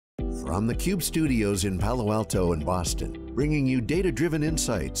From theCUBE studios in Palo Alto and Boston, bringing you data-driven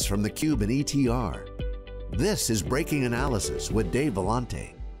insights from theCUBE and ETR. This is Breaking Analysis with Dave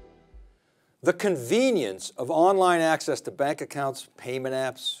Vellante. The convenience of online access to bank accounts, payment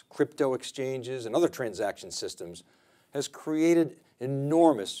apps, crypto exchanges, and other transaction systems has created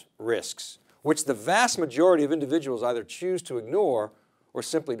enormous risks, which the vast majority of individuals either choose to ignore or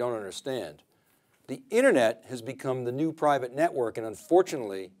simply don't understand. The internet has become the new private network, and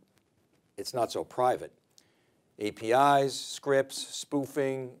unfortunately, it's not so private. APIs, scripts,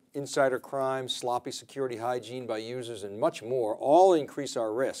 spoofing, insider crime, sloppy security hygiene by users, and much more all increase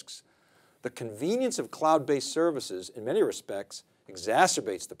our risks. The convenience of cloud-based services in many respects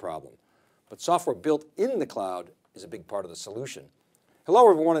exacerbates the problem, but software built in the cloud is a big part of the solution. Hello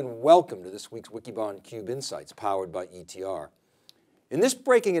everyone and welcome to this week's Wikibon CUBE Insights powered by ETR. In this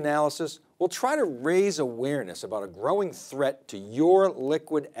breaking analysis, we'll try to raise awareness about a growing threat to your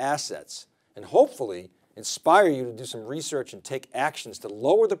liquid assets and hopefully inspire you to do some research and take actions to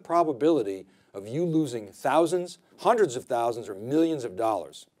lower the probability of you losing thousands, hundreds of thousands, or millions of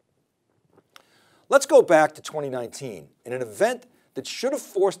dollars. Let's go back to 2019 in an event that should have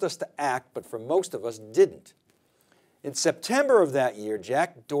forced us to act, but for most of us didn't. In September of that year,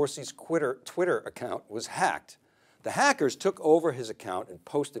 Jack Dorsey's Twitter account was hacked. The hackers took over his account and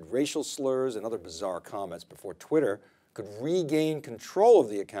posted racial slurs and other bizarre comments before Twitter could regain control of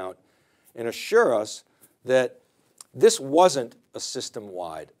the account and assure us that this wasn't a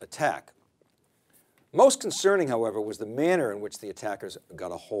system-wide attack. Most concerning, however, was the manner in which the attackers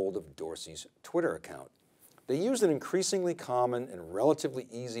got a hold of Dorsey's Twitter account. They used an increasingly common and relatively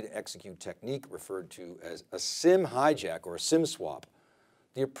easy to execute technique referred to as a SIM hijack or a SIM swap.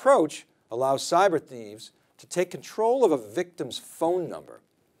 The approach allows cyber thieves to take control of a victim's phone number.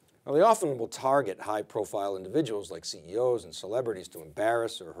 Now, they often will target high-profile individuals like CEOs and celebrities to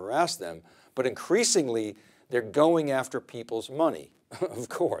embarrass or harass them, but increasingly they're going after people's money, of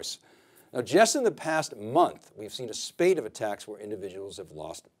course. Now, just in the past month, we've seen a spate of attacks where individuals have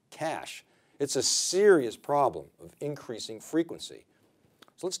lost cash. It's a serious problem of increasing frequency.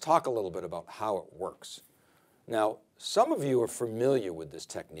 So let's talk a little bit about how it works. Now, some of you are familiar with this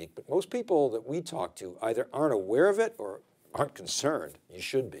technique, but most people that we talk to either aren't aware of it or aren't concerned. You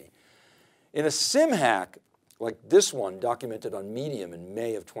should be. In a SIM hack like this one documented on Medium in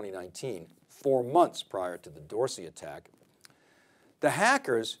May of 2019, 4 months prior to the Dorsey attack, the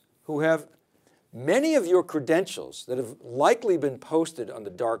hackers who have many of your credentials that have likely been posted on the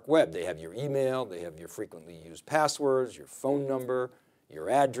dark web. They have your email, they have your frequently used passwords, your phone number, your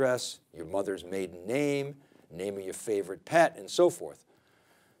address, your mother's maiden name, name of your favorite pet, and so forth.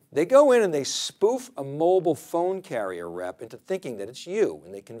 They go in and they spoof a mobile phone carrier rep into thinking that it's you,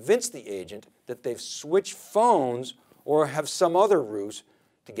 and they convince the agent that they've switched phones or have some other ruse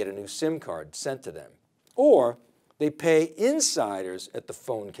to get a new SIM card sent to them. Or they pay insiders at the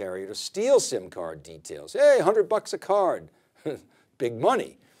phone carrier to steal SIM card details. Hey, $100 a card, big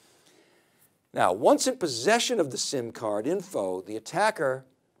money. Now, once in possession of the SIM card info, the attacker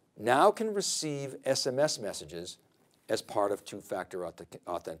now can receive SMS messages as part of two-factor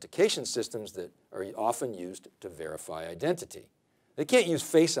authentication systems that are often used to verify identity. They can't use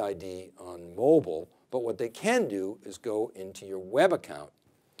Face ID on mobile, but what they can do is go into your web account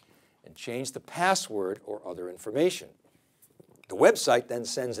and change the password or other information. The website then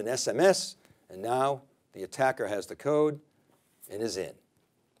sends an SMS, and now the attacker has the code and is in.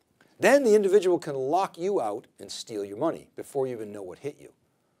 Then the individual can lock you out and steal your money before you even know what hit you.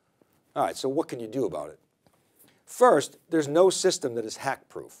 All right, so what can you do about it? First, there's no system that is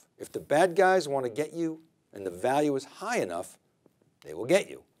hack-proof. If the bad guys want to get you and the value is high enough, they will get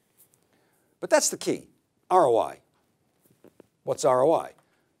you. But that's the key, ROI. What's ROI?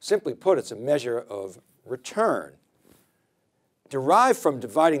 Simply put, it's a measure of return, derived from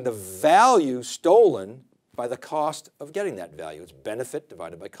dividing the value stolen by the cost of getting that value. It's benefit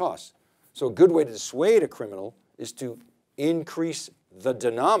divided by cost. So a good way to dissuade a criminal is to increase the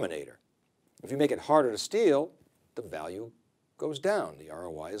denominator. If you make it harder to steal, the value goes down. The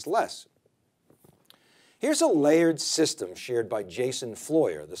ROI is less. Here's a layered system shared by Jason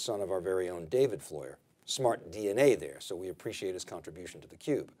Floyer, the son of our very own David Floyer. Smart DNA there, so we appreciate his contribution to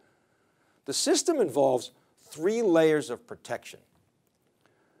theCUBE. The system involves 3 layers of protection.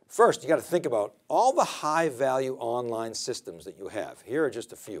 First, you got to think about all the high-value online systems that you have. Here are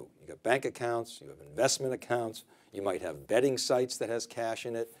just a few. You got bank accounts, you have investment accounts, you might have betting sites that has cash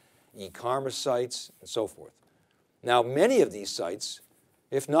in it, e-commerce sites, and so forth. Now, many of these sites,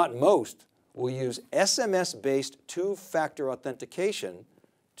 if not most, will use SMS-based two-factor authentication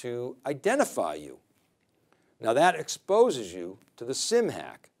to identify you. Now that exposes you to the SIM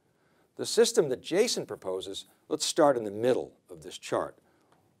hack. The system that Jason proposes, let's start in the middle of this chart.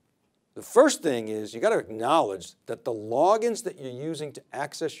 The first thing is you got to acknowledge that the logins that you're using to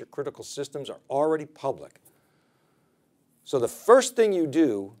access your critical systems are already public. So the first thing you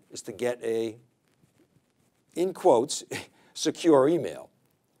do is to get a, in quotes, secure email.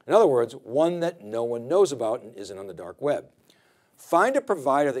 In other words, one that no one knows about and isn't on the dark web. Find a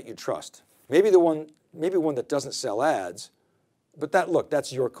provider that you trust. Maybe one that doesn't sell ads, but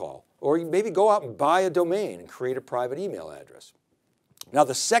that's your call. Or you maybe go out and buy a domain and create a private email address. Now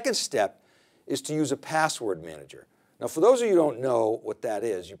the second step is to use a password manager. Now for those of you who don't know what that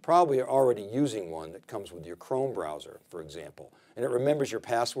is, you probably are already using one that comes with your Chrome browser, for example, and it remembers your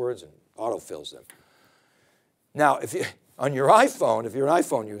passwords and autofills them. Now on your iPhone, if you're an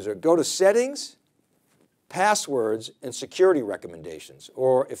iPhone user, go to Settings, Passwords, and Security Recommendations.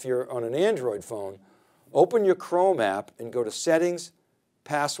 Or if you're on an Android phone, open your Chrome app and go to Settings,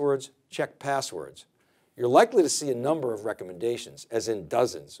 Passwords, check Passwords. You're likely to see a number of recommendations, as in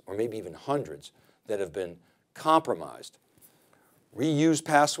dozens or maybe even hundreds, that have been compromised, reuse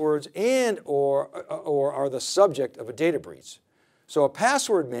passwords, and or are the subject of a data breach. So a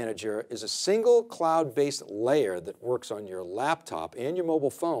password manager is a single cloud-based layer that works on your laptop and your mobile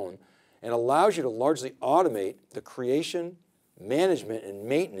phone and allows you to largely automate the creation, management, and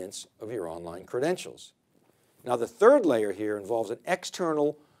maintenance of your online credentials. Now the third layer here involves an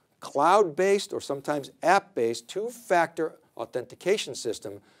external cloud-based or sometimes app-based two-factor authentication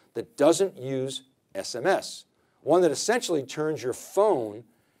system that doesn't use SMS, one that essentially turns your phone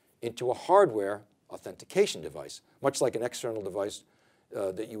into a hardware authentication device, much like an external device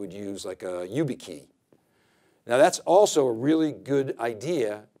that you would use like a YubiKey. Now that's also a really good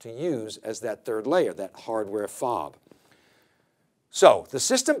idea to use as that third layer, that hardware fob. So the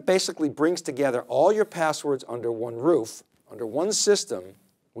system basically brings together all your passwords under one roof, under one system,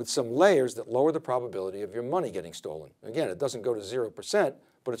 with some layers that lower the probability of your money getting stolen. Again, it doesn't go to 0%,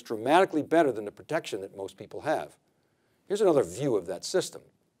 but it's dramatically better than the protection that most people have. Here's another view of that system.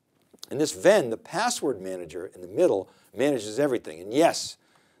 In this Venn, the password manager in the middle manages everything. And yes,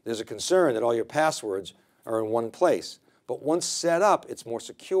 there's a concern that all your passwords are in one place. But once set up, it's more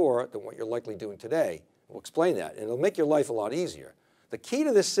secure than what you're likely doing today. We'll explain that, and it'll make your life a lot easier. The key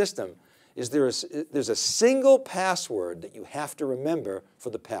to this system is there's a single password that you have to remember for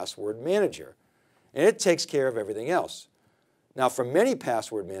the password manager, and it takes care of everything else. Now, for many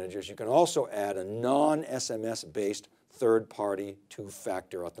password managers, you can also add a non-SMS-based third-party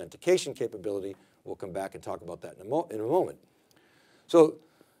two-factor authentication capability. We'll come back and talk about that in a moment. So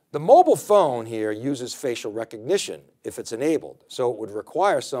the mobile phone here uses facial recognition if it's enabled. So it would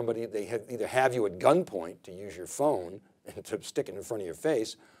require somebody, either have you at gunpoint to use your phone and to stick it in front of your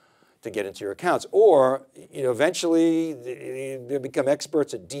face to get into your accounts, or eventually they become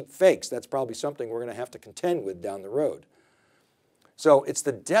experts at deep fakes. That's probably something we're going to have to contend with down the road. So it's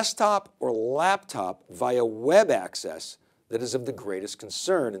the desktop or laptop via web access that is of the greatest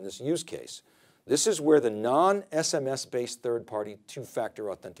concern in this use case. This is where the non-SMS-based third-party two-factor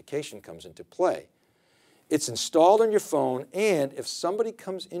authentication comes into play. It's installed on your phone, and if somebody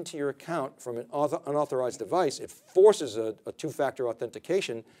comes into your account from an unauthorized device, it forces a two-factor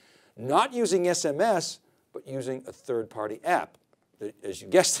authentication, not using SMS, but using a third-party app that, as you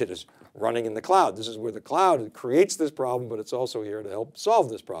guessed it, is running in the cloud. This is where the cloud creates this problem, but it's also here to help solve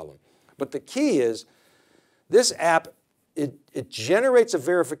this problem. But the key is this app, it generates a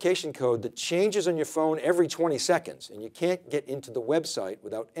verification code that changes on your phone every 20 seconds, and you can't get into the website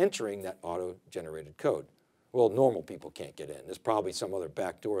without entering that auto-generated code. Well, normal people can't get in. There's probably some other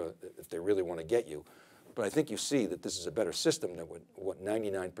backdoor if they really want to get you. But I think you see that this is a better system than what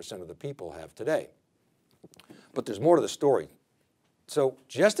 99% of the people have today. But there's more to the story. So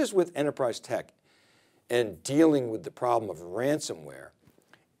just as with enterprise tech and dealing with the problem of ransomware,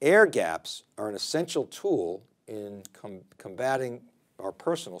 air gaps are an essential tool in combating our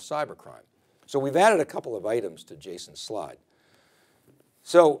personal cybercrime. So we've added a couple of items to Jason's slide.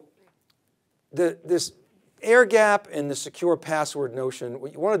 So this air gap and the secure password notion,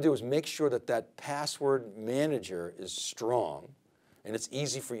 what you want to do is make sure that that password manager is strong and it's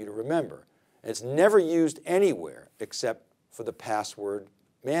easy for you to remember. And it's never used anywhere except for the password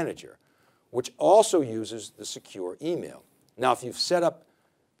manager, which also uses the secure email. Now, if you've set up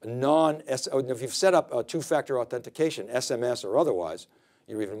a two-factor authentication, SMS or otherwise,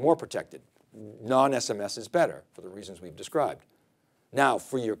 you're even more protected. Non-SMS is better for the reasons we've described. Now,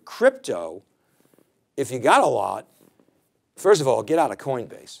 for your crypto, if you got a lot, first of all, get out of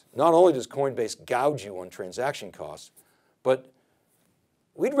Coinbase. Not only does Coinbase gouge you on transaction costs, but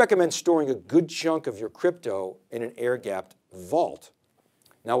we'd recommend storing a good chunk of your crypto in an air-gapped vault.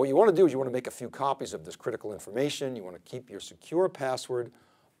 Now what you want to do is you want to make a few copies of this critical information. You want to keep your secure password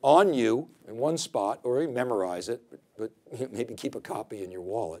on you in one spot, or you memorize it, but maybe keep a copy in your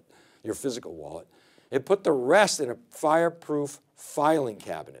wallet, your physical wallet, and put the rest in a fireproof filing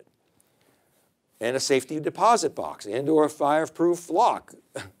cabinet and a safety deposit box and or a fireproof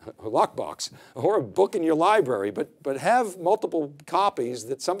lockbox or a book in your library, but have multiple copies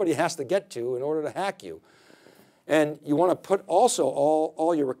that somebody has to get to in order to hack you. And you want to put also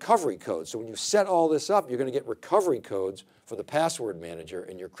all your recovery codes. So when you set all this up, you're going to get recovery codes for the password manager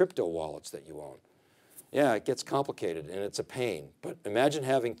and your crypto wallets that you own. Yeah, it gets complicated and it's a pain, but imagine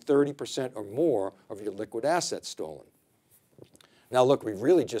having 30% or more of your liquid assets stolen. Now look, we've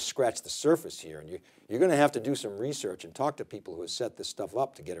really just scratched the surface here, and you're going to have to do some research and talk to people who have set this stuff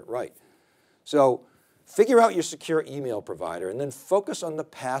up to get it right. So figure out your secure email provider and then focus on the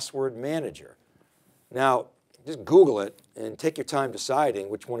password manager. Now, just Google it and take your time deciding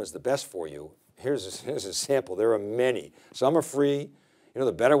which one is the best for you. Here's a sample. There are many. Some are free. You know,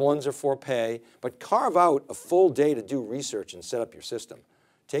 the better ones are for pay, but carve out a full day to do research and set up your system.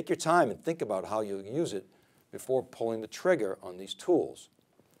 Take your time and think about how you'll use it before pulling the trigger on these tools.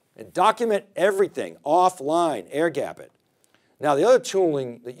 And document everything offline, air gap it. Now the other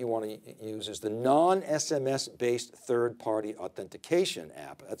tooling that you want to use is the non-SMS based third-party authentication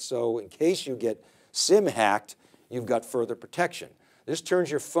app. That's so in case you get SIM hacked, you've got further protection. This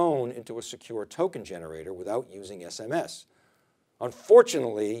turns your phone into a secure token generator without using SMS.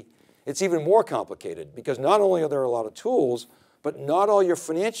 Unfortunately, it's even more complicated because not only are there a lot of tools, but not all your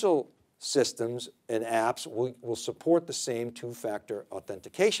financial systems and apps will support the same two-factor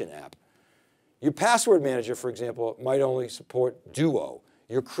authentication app. Your password manager, for example, might only support Duo.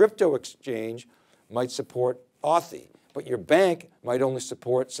 Your crypto exchange might support Authy, but your bank might only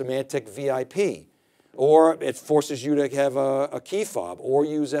support Symantec VIP, or it forces you to have a key fob or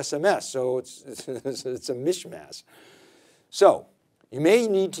use SMS, so it's a mishmash. So you may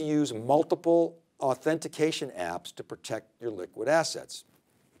need to use multiple authentication apps to protect your liquid assets.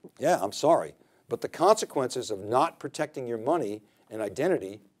 Yeah, I'm sorry, but the consequences of not protecting your money and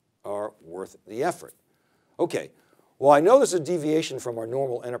identity are worth the effort. Okay, well, I know this is a deviation from our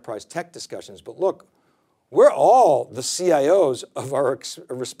normal enterprise tech discussions, but look, we're all the CIOs of our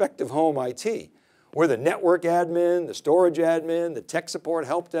respective home IT. We're the network admin, the storage admin, the tech support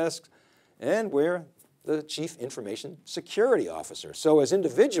help desk, and we're the chief information security officer. So as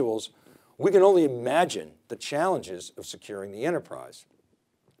individuals, we can only imagine the challenges of securing the enterprise.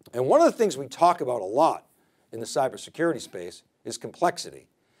 And one of the things we talk about a lot in the cybersecurity space is complexity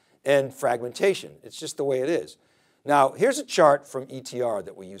and fragmentation. It's just the way it is. Now, here's a chart from ETR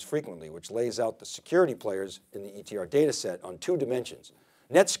that we use frequently, which lays out the security players in the ETR data set on 2 dimensions: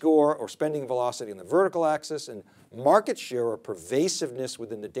 net score or spending velocity on the vertical axis, and market share or pervasiveness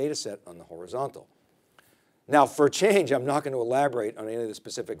within the data set on the horizontal. Now, for a change, I'm not going to elaborate on any of the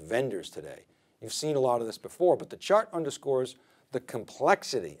specific vendors today. You've seen a lot of this before, but the chart underscores the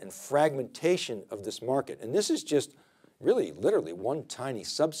complexity and fragmentation of this market. And this is just really literally one tiny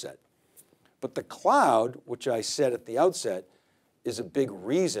subset. But the cloud, which I said at the outset, is a big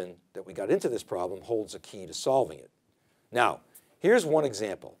reason that we got into this problem, holds a key to solving it. Now, here's one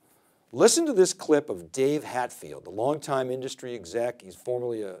example. Listen to this clip of Dave Hatfield, the longtime industry exec. He's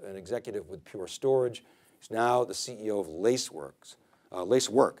formerly an executive with Pure Storage. He's now the CEO of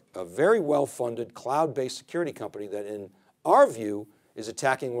Lacework, a very well-funded cloud-based security company that in our view is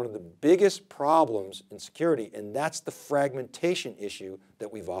attacking one of the biggest problems in security, and that's the fragmentation issue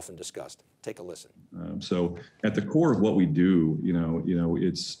that we've often discussed. Take a listen. So at the core of what we do,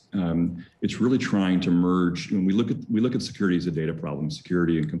 it's really trying to merge. When we look at security as a data problem,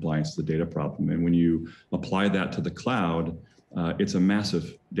 security and compliance as a data problem, and when you apply that to the cloud, it's a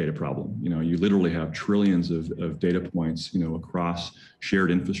massive data problem. You literally have trillions of data points, across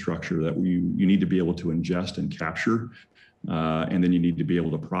shared infrastructure that you need to be able to ingest and capture. And then you need to be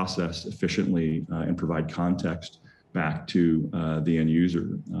able to process efficiently and provide context back to the end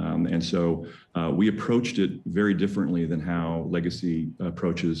user. And so we approached it very differently than how legacy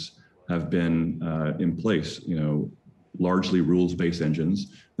approaches have been in place, largely rules-based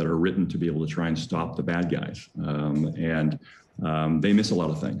engines that are written to be able to try and stop the bad guys. And they miss a lot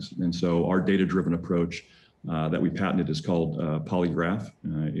of things. And so our data-driven approach that we patented is called Polygraph.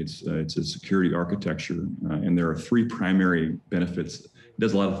 It's a security architecture, and there are 3 primary benefits. It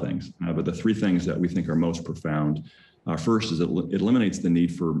does a lot of things, but the 3 things that we think are most profound. First is it eliminates the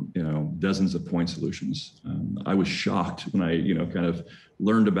need for dozens of point solutions. I was shocked when I kind of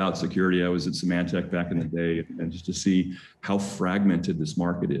learned about security. I was at Symantec back in the day, and just to see how fragmented this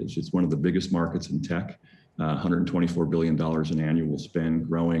market is. It's one of the biggest markets in tech. $124 billion in annual spend,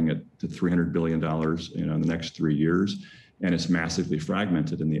 growing to $300 billion in the next 3 years. And it's massively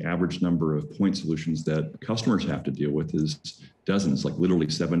fragmented. And the average number of point solutions that customers have to deal with is dozens, like literally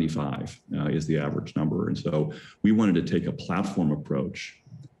 75 is the average number. And so we wanted to take a platform approach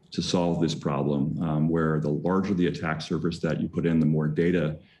to solve this problem, where the larger the attack surface that you put in, the more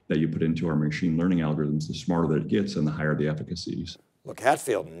data that you put into our machine learning algorithms, the smarter that it gets and the higher the efficacies. Look,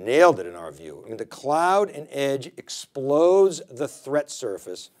 Hatfield nailed it in our view. I mean, the cloud and edge explodes the threat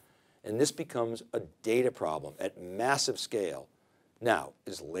surface, and this becomes a data problem at massive scale. Now,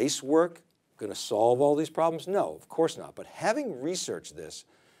 is Lacework going to solve all these problems? No, of course not. But having researched this,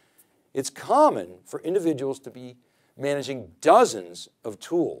 it's common for individuals to be managing dozens of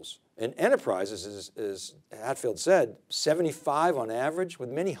tools, and enterprises, as Hatfield said, 75 on average, with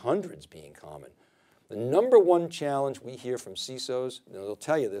many hundreds being common. The number one challenge we hear from CISOs, and they'll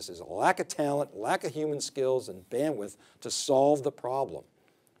tell you this, is a lack of talent, lack of human skills and bandwidth to solve the problem.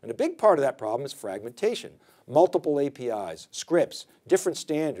 And a big part of that problem is fragmentation. Multiple APIs, scripts, different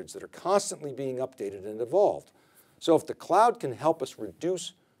standards that are constantly being updated and evolved. So if the cloud can help us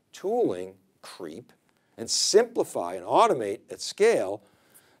reduce tooling creep and simplify and automate at scale,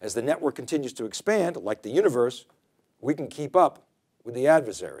 as the network continues to expand, like the universe, we can keep up with the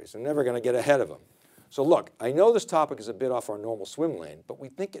adversaries. We're never going to get ahead of them. So look, I know this topic is a bit off our normal swim lane, but we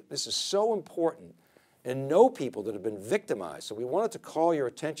think this is so important and know people that have been victimized. So we wanted to call your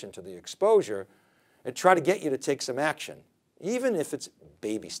attention to the exposure and try to get you to take some action, even if it's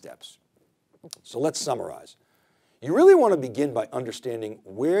baby steps. So let's summarize. You really want to begin by understanding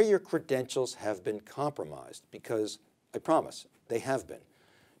where your credentials have been compromised, because I promise they have been.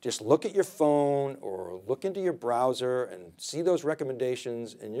 Just look at your phone or look into your browser and see those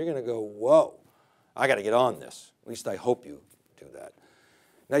recommendations, and you're going to go, whoa, I got to get on this. At least I hope you do that.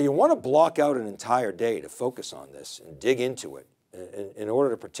 Now you want to block out an entire day to focus on this and dig into it in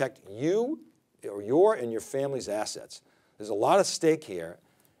order to protect you or your and your family's assets. There's a lot at stake here,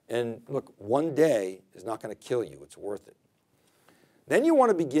 and look, one day is not going to kill you. It's worth it. Then you want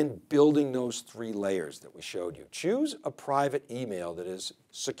to begin building those 3 layers that we showed you. Choose a private email that is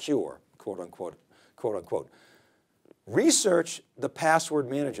secure, quote unquote, quote unquote. Research the password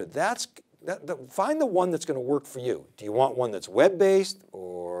manager. Find the one that's going to work for you. Do you want one that's web-based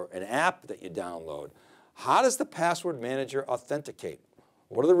or an app that you download? How does the password manager authenticate?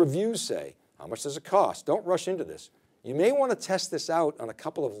 What do the reviews say? How much does it cost? Don't rush into this. You may want to test this out on a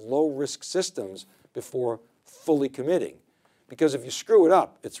couple of low-risk systems before fully committing, because if you screw it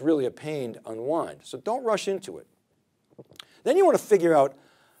up, it's really a pain to unwind. So don't rush into it. Then you want to figure out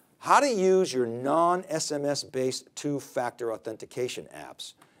how to use your non-SMS-based 2-factor authentication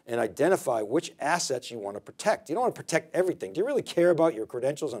apps and identify which assets you want to protect. You don't want to protect everything. Do you really care about your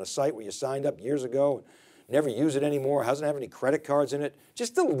credentials on a site where you signed up years ago and never use it anymore, doesn't have any credit cards in it?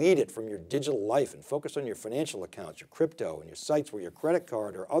 Just delete it from your digital life and focus on your financial accounts, your crypto, and your sites where your credit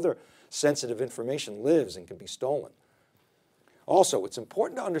card or other sensitive information lives and can be stolen. Also, it's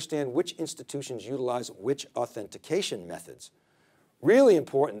important to understand which institutions utilize which authentication methods. Really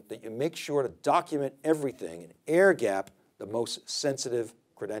important that you make sure to document everything and air gap the most sensitive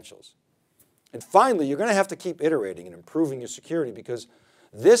credentials. And finally, you're going to have to keep iterating and improving your security, because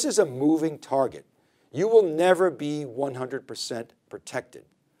this is a moving target. You will never be 100% protected.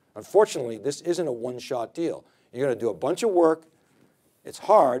 Unfortunately, this isn't a one-shot deal. You're going to do a bunch of work. It's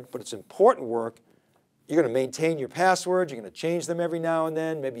hard, but it's important work. You're going to maintain your passwords. You're going to change them every now and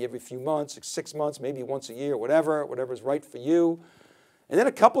then, maybe every few months, 6 months, maybe once a year, whatever's right for you. And then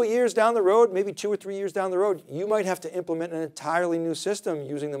a couple of years down the road, maybe 2 or 3 years down the road, you might have to implement an entirely new system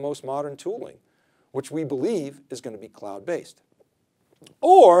using the most modern tooling, which we believe is going to be cloud-based.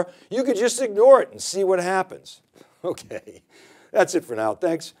 Or you could just ignore it and see what happens. Okay, that's it for now.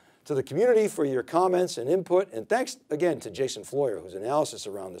 Thanks to the community for your comments and input, and thanks again to Jason Floyer, whose analysis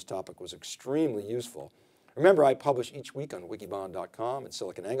around this topic was extremely useful. Remember, I publish each week on wikibon.com and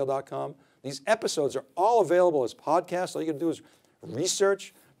siliconangle.com. These episodes are all available as podcasts. All you can do is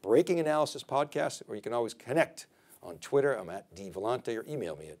research Breaking Analysis Podcast, or you can always connect on Twitter. I'm at dvellante, or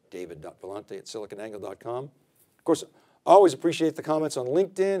email me at david.vellante@siliconangle.com. Of course, always appreciate the comments on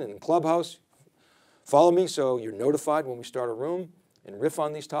LinkedIn and Clubhouse. Follow me so you're notified when we start a room and riff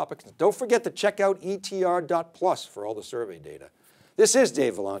on these topics. Don't forget to check out etr.plus for all the survey data. This is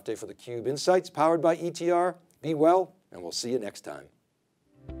Dave Vellante for theCUBE Insights, powered by ETR. Be well, and we'll see you next time.